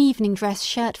 and an evening dress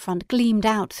shirt front gleamed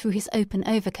out through his open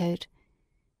overcoat.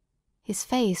 His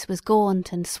face was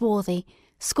gaunt and swarthy,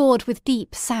 scored with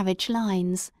deep, savage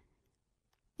lines.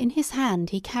 In his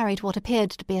hand he carried what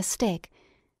appeared to be a stick,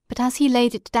 but as he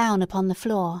laid it down upon the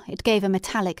floor it gave a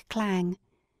metallic clang.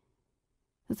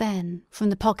 Then, from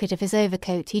the pocket of his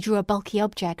overcoat he drew a bulky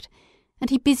object, and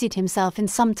he busied himself in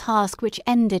some task which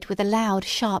ended with a loud,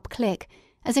 sharp click,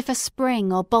 as if a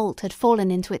spring or bolt had fallen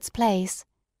into its place.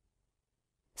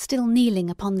 Still kneeling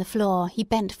upon the floor, he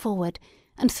bent forward,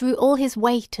 and threw all his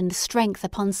weight and strength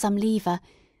upon some lever,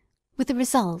 with the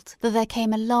result that there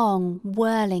came a long,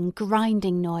 whirling,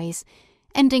 grinding noise,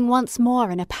 ending once more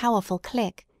in a powerful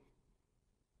click.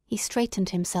 He straightened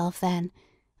himself then,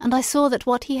 and I saw that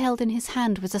what he held in his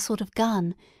hand was a sort of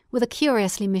gun, with a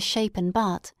curiously misshapen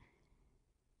butt.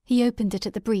 He opened it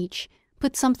at the breech,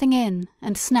 put something in,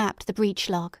 and snapped the breech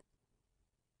lock.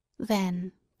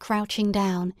 Then, crouching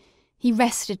down, he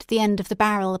rested the end of the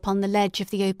barrel upon the ledge of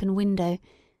the open window,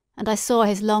 and I saw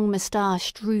his long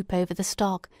moustache droop over the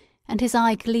stock, and his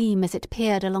eye gleam as it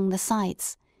peered along the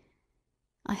sights.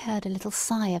 I heard a little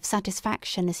sigh of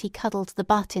satisfaction as he cuddled the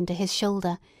butt into his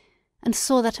shoulder, and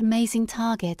saw that amazing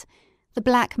target, the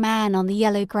black man on the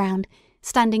yellow ground,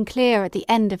 standing clear at the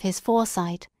end of his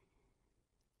foresight.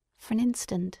 For an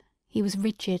instant he was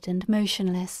rigid and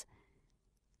motionless.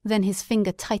 Then his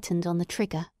finger tightened on the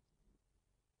trigger.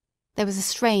 There was a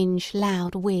strange,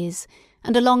 loud whiz,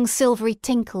 and a long silvery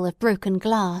tinkle of broken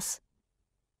glass.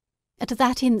 At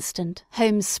that instant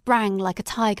Holmes sprang like a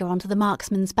tiger onto the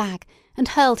marksman's back and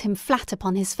hurled him flat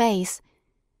upon his face.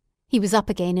 He was up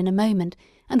again in a moment,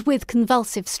 and with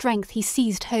convulsive strength he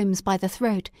seized Holmes by the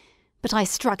throat, but I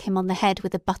struck him on the head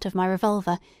with the butt of my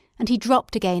revolver, and he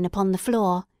dropped again upon the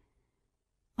floor.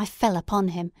 I fell upon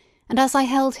him, and as I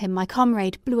held him my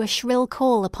comrade blew a shrill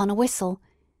call upon a whistle.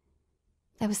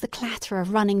 There was the clatter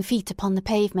of running feet upon the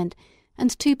pavement,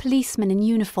 and 2 policemen in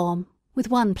uniform, with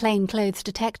one plain-clothes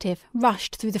detective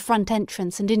rushed through the front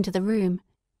entrance and into the room.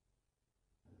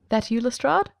 "That you,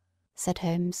 Lestrade?" said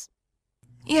Holmes.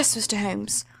 "Yes, Mr.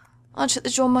 Holmes. I shut the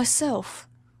door myself.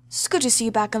 It's good to see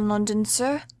you back in London,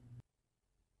 sir."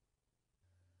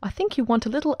 "I think you want a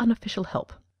little unofficial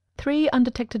help. 3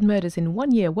 undetected murders in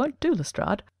 1 year won't do,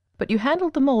 Lestrade, but you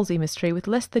handled the Molesey mystery with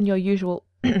less than your usual...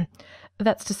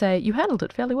 that's to say, you handled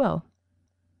it fairly well."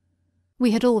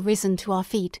 We had all risen to our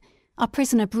feet, our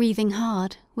prisoner breathing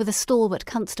hard, with a stalwart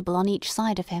constable on each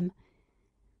side of him.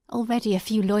 Already a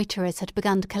few loiterers had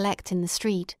begun to collect in the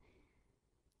street.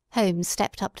 Holmes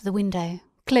stepped up to the window,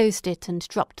 closed it and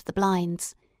dropped the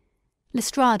blinds.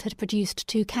 Lestrade had produced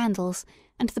 2 candles,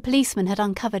 and the policeman had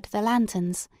uncovered their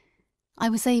lanterns. I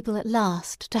was able at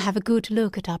last to have a good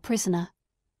look at our prisoner.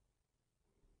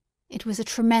 It was a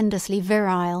tremendously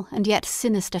virile and yet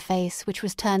sinister face which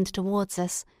was turned towards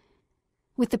us.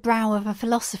 With the brow of a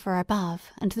philosopher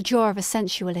above and the jaw of a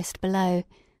sensualist below,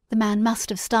 the man must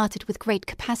have started with great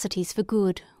capacities for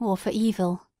good or for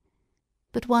evil.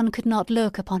 But one could not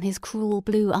look upon his cruel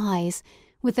blue eyes,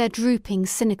 with their drooping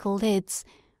cynical lids,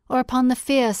 or upon the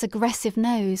fierce aggressive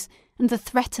nose and the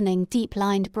threatening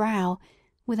deep-lined brow,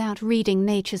 without reading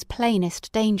nature's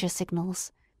plainest danger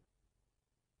signals.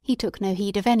 He took no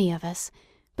heed of any of us,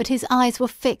 but his eyes were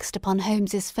fixed upon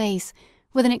Holmes's face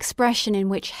with an expression in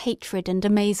which hatred and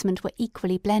amazement were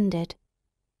equally blended.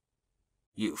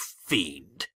 "You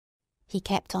fiend!" he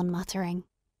kept on muttering.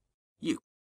 "You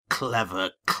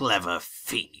clever, clever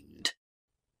fiend!"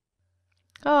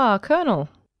 "Ah, Colonel,"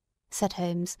 said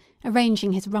Holmes,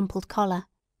 arranging his rumpled collar.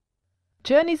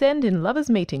 "Journeys end in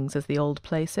lovers' meetings, as the old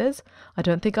play says. I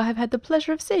don't think I have had the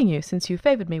pleasure of seeing you since you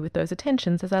favoured me with those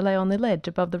attentions as I lay on the ledge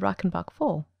above the Reichenbach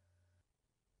Fall."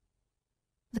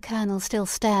 The Colonel still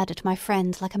stared at my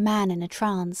friend like a man in a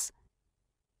trance.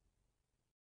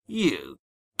 "You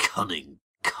cunning,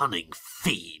 cunning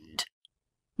fiend,"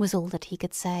 was all that he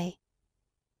could say.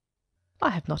 "I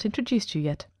have not introduced you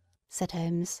yet," said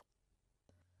Holmes.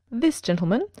 "This,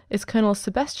 gentleman, is Colonel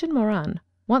Sebastian Moran,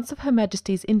 once of Her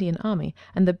Majesty's Indian Army,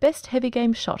 and the best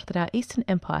heavy-game shot that our Eastern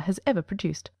Empire has ever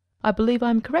produced. I believe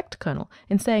I am correct, Colonel,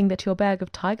 in saying that your bag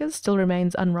of tigers still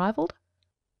remains unrivalled?"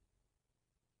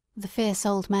 The fierce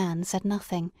old man said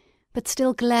nothing, but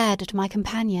still glared at my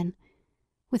companion.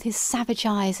 With his savage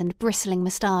eyes and bristling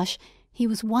moustache, he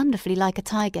was wonderfully like a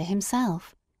tiger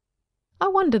himself. "I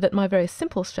wonder that my very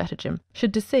simple stratagem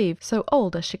should deceive so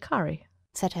old a shikari,"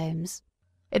 said Holmes.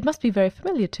 "It must be very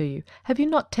familiar to you. Have you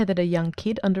not tethered a young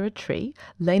kid under a tree,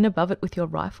 lain above it with your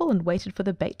rifle, and waited for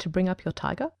the bait to bring up your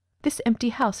tiger? This empty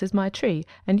house is my tree,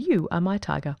 and you are my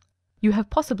tiger. You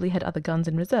have possibly had other guns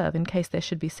in reserve in case there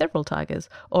should be several tigers,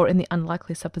 or in the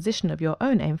unlikely supposition of your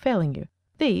own aim failing you.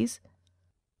 These,"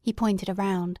 he pointed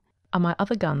around, "are my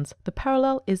other guns. The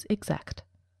parallel is exact."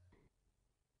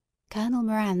 Colonel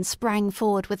Moran sprang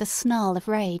forward with a snarl of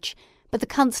rage, but the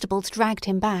constables dragged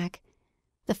him back.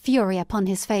 The fury upon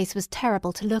his face was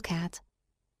terrible to look at.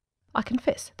 "I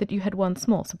confess that you had one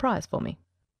small surprise for me,"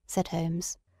 said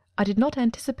Holmes. "I did not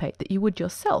anticipate that you would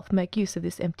yourself make use of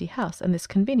this empty house and this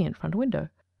convenient front window.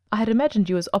 I had imagined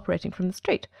you as operating from the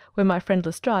street, where my friend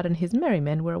Lestrade and his merry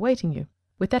men were awaiting you.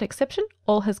 With that exception,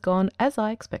 all has gone as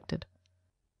I expected."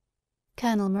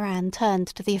 Colonel Moran turned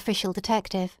to the official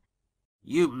detective.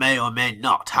 "You may or may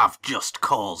not have just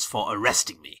cause for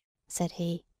arresting me," said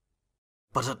he.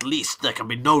 "but at least there can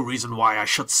be no reason why I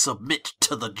should submit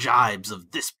to the gibes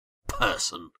of this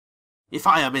person. If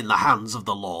I am in the hands of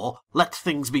the law, let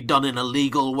things be done in a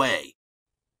legal way."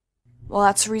 "Well,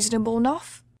 that's reasonable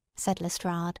enough," said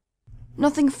Lestrade.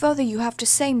 "Nothing further you have to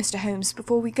say, Mr. Holmes,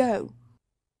 before we go?"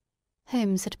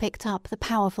 Holmes had picked up the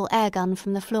powerful air gun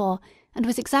from the floor and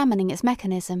was examining its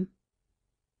mechanism.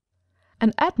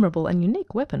 "An admirable and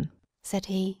unique weapon," said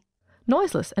he.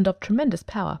 "Noiseless and of tremendous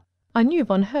power. I knew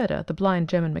von Herder, the blind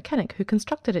German mechanic, who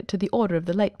constructed it to the order of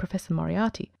the late Professor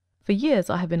Moriarty. For years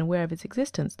I have been aware of its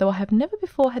existence, though I have never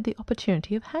before had the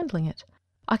opportunity of handling it.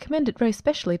 I commend it very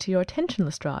specially to your attention,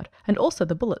 Lestrade, and also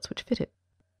the bullets which fit it."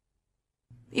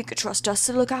 "You could trust us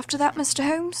to look after that, Mr.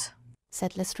 Holmes,"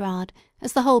 said Lestrade,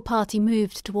 as the whole party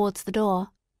moved towards the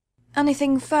door.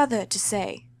 "Anything further to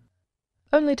say?"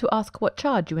 "Only to ask what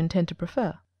charge you intend to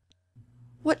prefer."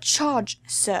 "What charge,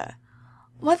 sir?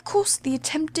 Why, of course, the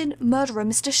attempted murderer,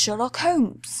 Mr. Sherlock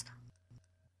Holmes."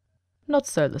 "Not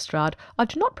so, Lestrade. I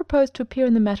do not propose to appear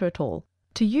in the matter at all.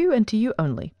 To you, and to you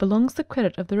only, belongs the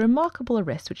credit of the remarkable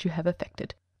arrest which you have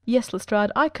effected. Yes,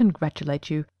 Lestrade, I congratulate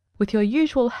you. With your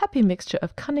usual happy mixture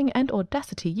of cunning and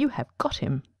audacity, you have got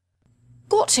him."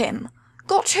 "Got him?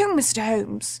 Got whom, Mr.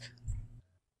 Holmes?"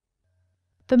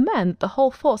 The man that the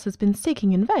whole force has been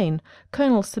seeking in vain,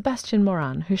 Colonel Sebastian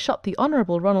Moran, who shot the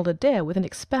Honourable Ronald Adair with an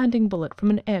expanding bullet from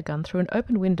an air-gun through an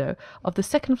open window of the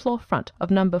second-floor front of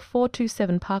number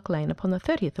 427 Park Lane upon the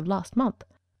 30th of last month.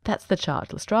 That's the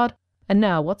charge, Lestrade. And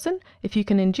now, Watson, if you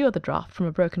can endure the draught from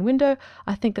a broken window,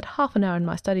 I think that half an hour in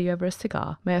my study over a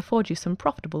cigar may afford you some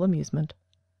profitable amusement.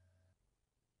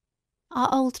 Our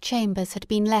old chambers had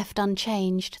been left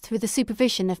unchanged through the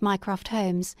supervision of Mycroft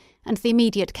Holmes and the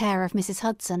immediate care of Mrs.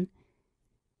 Hudson.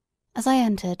 As I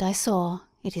entered, I saw,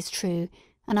 it is true,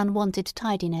 an unwonted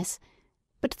tidiness,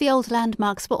 but the old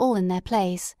landmarks were all in their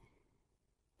place.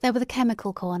 There were the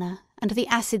chemical corner and the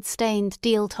acid-stained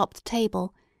deal-topped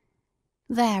table.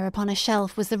 There upon a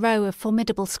shelf was the row of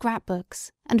formidable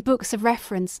scrapbooks and books of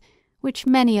reference which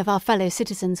many of our fellow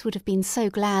citizens would have been so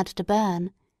glad to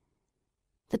burn.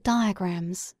 The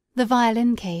diagrams, the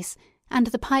violin case, and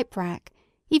the pipe rack,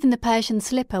 even the Persian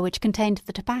slipper which contained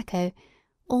the tobacco,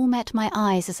 all met my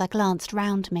eyes as I glanced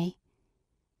round me.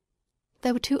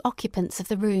 There were two occupants of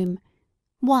the room.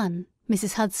 One,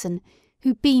 Mrs. Hudson,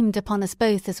 who beamed upon us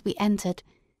both as we entered.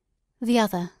 The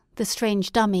other, the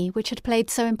strange dummy which had played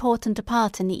so important a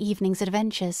part in the evening's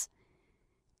adventures.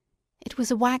 It was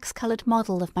a wax-coloured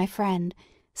model of my friend,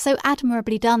 so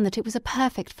admirably done that it was a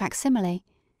perfect facsimile.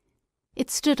 It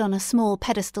stood on a small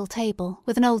pedestal table,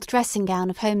 with an old dressing-gown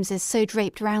of Holmes's so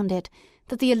draped round it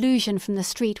that the illusion from the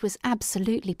street was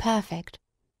absolutely perfect.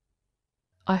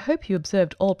 "I hope you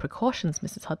observed all precautions,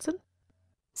 Mrs. Hudson,"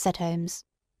 said Holmes.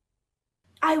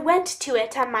 "I went to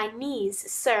it on my knees,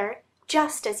 sir,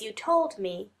 just as you told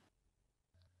me."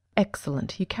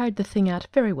 "Excellent. You carried the thing out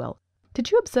very well.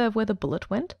 Did you observe where the bullet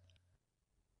went?"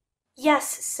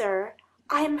 "Yes, sir.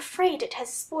 I am afraid it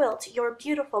has spoilt your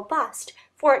beautiful bust,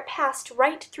 for it passed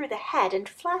right through the head and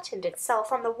flattened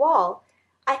itself on the wall.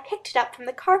 I picked it up from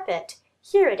the carpet.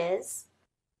 Here it is."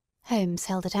 Holmes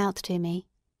held it out to me.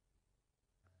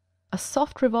 "A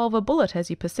soft revolver bullet, as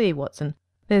you perceive, Watson.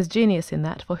 There's genius in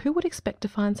that, for who would expect to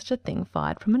find such a thing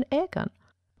fired from an air-gun?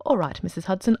 All right, Mrs.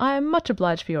 Hudson, I am much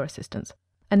obliged for your assistance.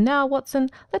 And now, Watson,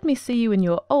 let me see you in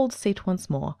your old seat once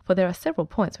more, for there are several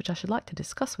points which I should like to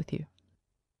discuss with you."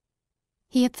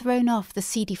 He had thrown off the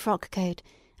seedy frock-coat,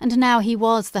 and now he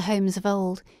was the Holmes of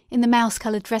old, in the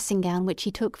mouse-coloured dressing-gown which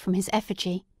he took from his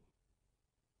effigy.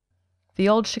 "The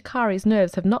old shikari's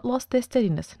nerves have not lost their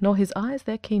steadiness, nor his eyes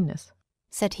their keenness,"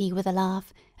 said he with a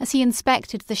laugh, as he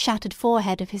inspected the shattered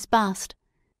forehead of his bust.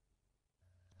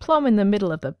 "Plumb in the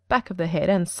middle of the back of the head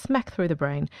and smack through the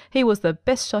brain. He was the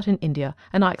best shot in India,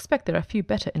 and I expect there are a few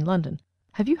better in London.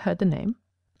 Have you heard the name?"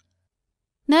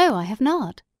 "No, I have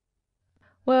not."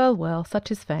 "Well, well, such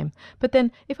is fame. But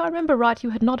then, if I remember right, you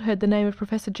had not heard the name of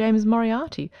Professor James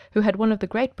Moriarty, who had one of the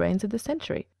great brains of the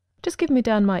century. Just give me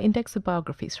down my index of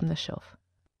biographies from the shelf."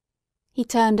 He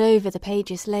turned over the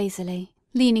pages lazily,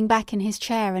 leaning back in his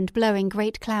chair and blowing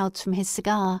great clouds from his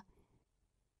cigar.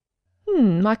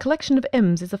 My collection of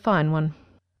M's is a fine one,"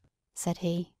 said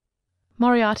he.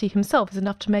 "Moriarty himself is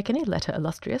enough to make any letter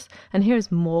illustrious, and here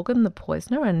is Morgan the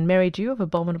poisoner, and Merridew of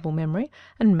abominable memory,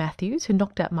 and Matthews, who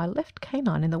knocked out my left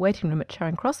canine in the waiting-room at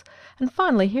Charing Cross, and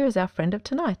finally here is our friend of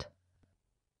tonight."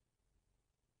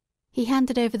 He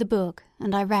handed over the book,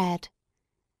 and I read.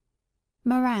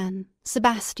 Moran,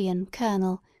 Sebastian,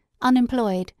 Colonel,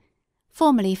 unemployed,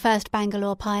 formerly 1st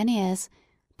Bangalore Pioneers,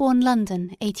 born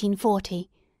London,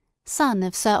 1840, son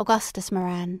of Sir Augustus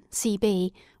Moran,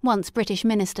 C.B., once British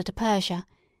Minister to Persia,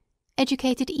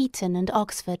 educated Eton and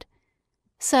Oxford,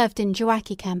 served in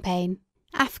Jawaki Campaign,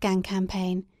 Afghan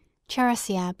Campaign,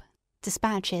 Charasiab,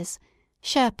 Dispatches,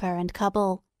 Sherpa and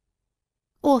Kabul,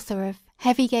 author of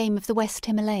Heavy Game of the West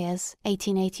Himalayas,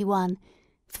 1881,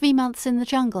 3 Months in the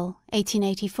Jungle,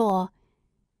 1884,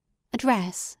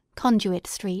 address, Conduit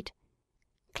Street,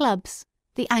 clubs,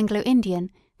 the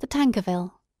Anglo-Indian, the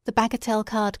Tankerville, the Bagatelle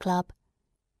Card Club.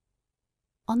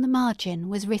 On the margin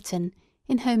was written,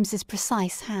 in Holmes's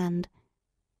precise hand,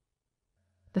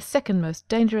 "The second most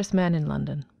dangerous man in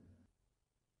London."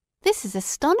 "This is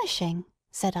astonishing,"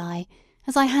 said I,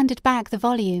 as I handed back the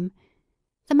volume.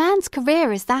 "The man's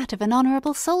career is that of an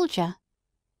honourable soldier."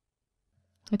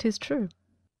 "It is true,"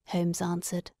 Holmes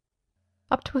answered.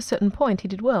 "Up to a certain point he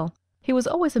did well. He was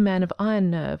always a man of iron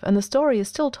nerve, and the story is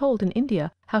still told in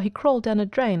India how he crawled down a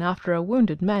drain after a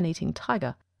wounded man-eating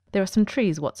tiger. There are some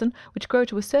trees, Watson, which grow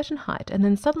to a certain height and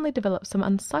then suddenly develop some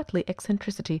unsightly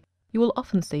eccentricity. You will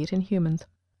often see it in humans.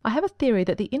 I have a theory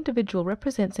that the individual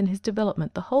represents in his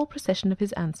development the whole procession of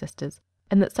his ancestors,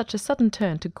 and that such a sudden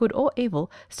turn to good or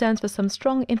evil stands for some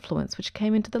strong influence which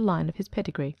came into the line of his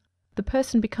pedigree. The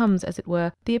person becomes, as it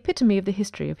were, the epitome of the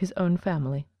history of his own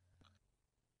family."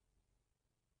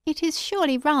 It is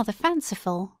surely rather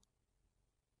fanciful.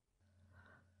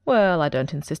 Well, I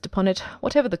don't insist upon it.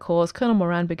 Whatever the cause, Colonel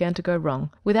Moran began to go wrong.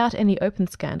 Without any open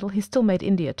scandal, he still made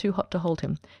India too hot to hold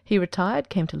him. He retired,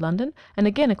 came to London, and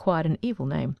again acquired an evil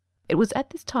name. It was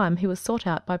at this time he was sought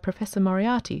out by Professor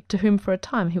Moriarty, to whom for a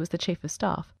time he was the chief of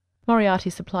staff. Moriarty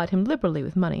supplied him liberally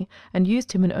with money, and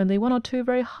used him in only one or two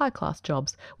very high-class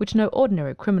jobs, which no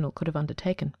ordinary criminal could have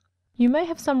undertaken. You may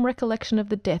have some recollection of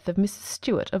the death of Mrs.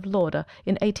 Stewart of Lauder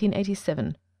in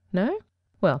 1887. No?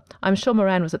 Well, I'm sure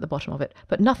Moran was at the bottom of it,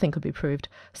 but nothing could be proved.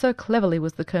 So cleverly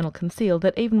was the colonel concealed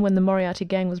that even when the Moriarty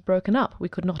gang was broken up, we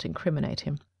could not incriminate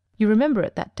him. You remember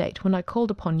at that date, when I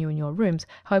called upon you in your rooms,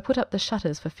 how I put up the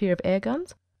shutters for fear of air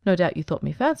guns? No doubt you thought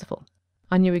me fanciful.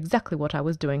 I knew exactly what I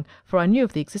was doing, for I knew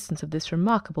of the existence of this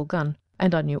remarkable gun,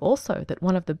 and I knew also that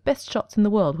one of the best shots in the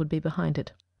world would be behind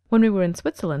it. When we were in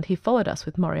Switzerland, he followed us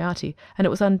with Moriarty, and it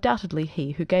was undoubtedly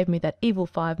he who gave me that evil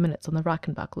 5 minutes on the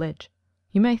Reichenbach ledge.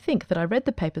 You may think that I read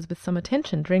the papers with some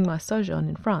attention during my sojourn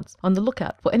in France, on the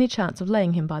lookout for any chance of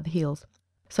laying him by the heels.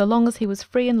 So long as he was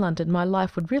free in London, my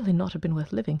life would really not have been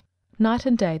worth living. Night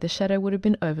and day the shadow would have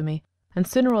been over me, and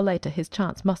sooner or later his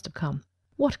chance must have come.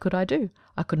 What could I do?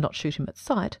 I could not shoot him at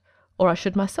sight, or I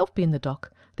should myself be in the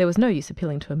dock. There was no use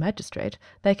appealing to a magistrate.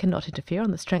 They cannot interfere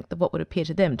on the strength of what would appear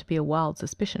to them to be a wild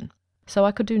suspicion. So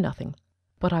I could do nothing.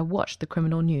 But I watched the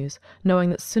criminal news, knowing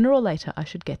that sooner or later I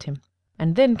should get him.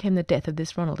 And then came the death of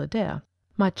this Ronald Adair.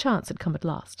 My chance had come at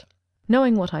last.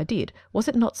 Knowing what I did, was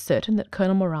it not certain that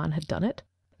Colonel Moran had done it?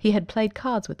 He had played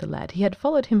cards with the lad, he had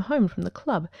followed him home from the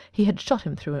club, he had shot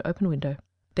him through an open window.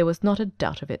 There was not a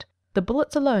doubt of it. The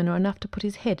bullets alone are enough to put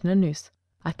his head in a noose.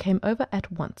 I came over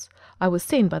at once. I was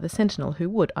seen by the sentinel who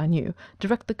would, I knew,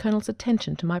 direct the colonel's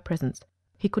attention to my presence.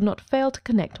 He could not fail to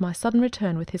connect my sudden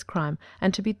return with his crime,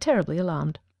 and to be terribly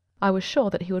alarmed. I was sure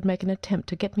that he would make an attempt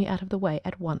to get me out of the way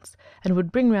at once, and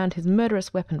would bring round his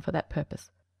murderous weapon for that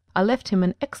purpose. I left him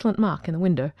an excellent mark in the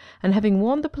window, and having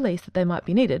warned the police that they might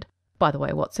be needed— by the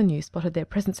way, Watson, you spotted their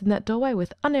presence in that doorway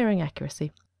with unerring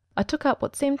accuracy— I took up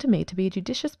what seemed to me to be a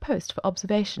judicious post for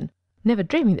observation, never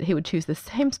dreaming that he would choose the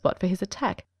same spot for his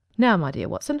attack. Now, my dear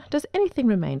Watson, does anything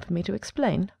remain for me to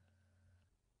explain?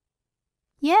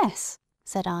 Yes,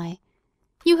 said I.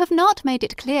 You have not made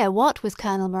it clear what was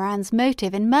Colonel Moran's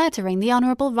motive in murdering the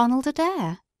Honourable Ronald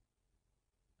Adair.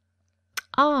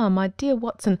 Ah, my dear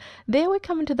Watson, there we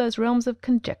come into those realms of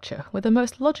conjecture where the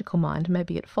most logical mind may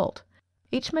be at fault.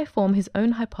 Each may form his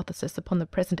own hypothesis upon the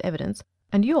present evidence,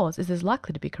 and yours is as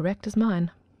likely to be correct as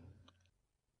mine.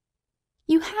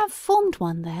 You have formed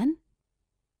one, then?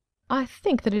 I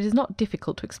think that it is not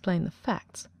difficult to explain the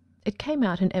facts. It came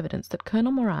out in evidence that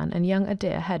Colonel Moran and young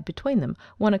Adair had between them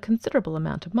won a considerable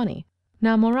amount of money.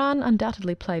 Now Moran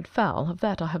undoubtedly played foul, of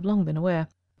that I have long been aware.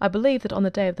 I believe that on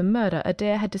the day of the murder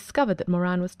Adair had discovered that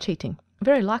Moran was cheating.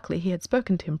 Very likely he had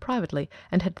spoken to him privately,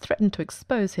 and had threatened to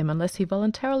expose him unless he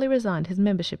voluntarily resigned his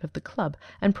membership of the club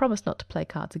and promised not to play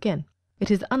cards again. It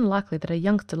is unlikely that a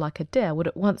youngster like Adair would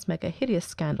at once make a hideous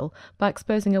scandal by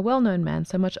exposing a well-known man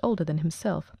so much older than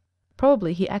himself.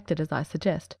 Probably he acted as I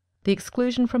suggest. The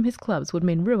exclusion from his clubs would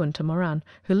mean ruin to Moran,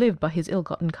 who lived by his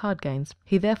ill-gotten card gains.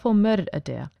 He therefore murdered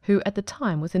Adair, who at the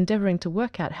time was endeavouring to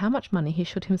work out how much money he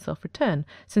should himself return,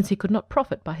 since he could not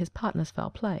profit by his partner's foul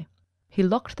play. He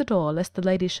locked the door lest the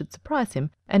ladies should surprise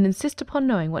him, and insist upon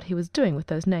knowing what he was doing with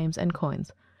those names and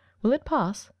coins. Will it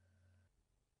pass?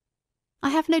 I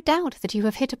have no doubt that you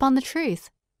have hit upon the truth.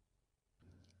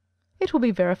 It will be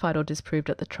verified or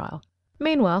disproved at the trial.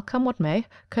 Meanwhile, come what may,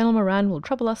 Colonel Moran will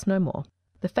trouble us no more.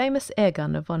 The famous air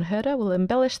gun of von Herder will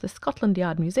embellish the Scotland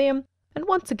Yard Museum, and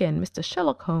once again Mr.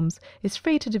 Sherlock Holmes is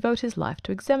free to devote his life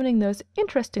to examining those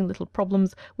interesting little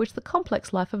problems which the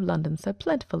complex life of London so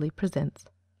plentifully presents.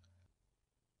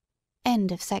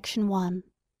 End of section 1.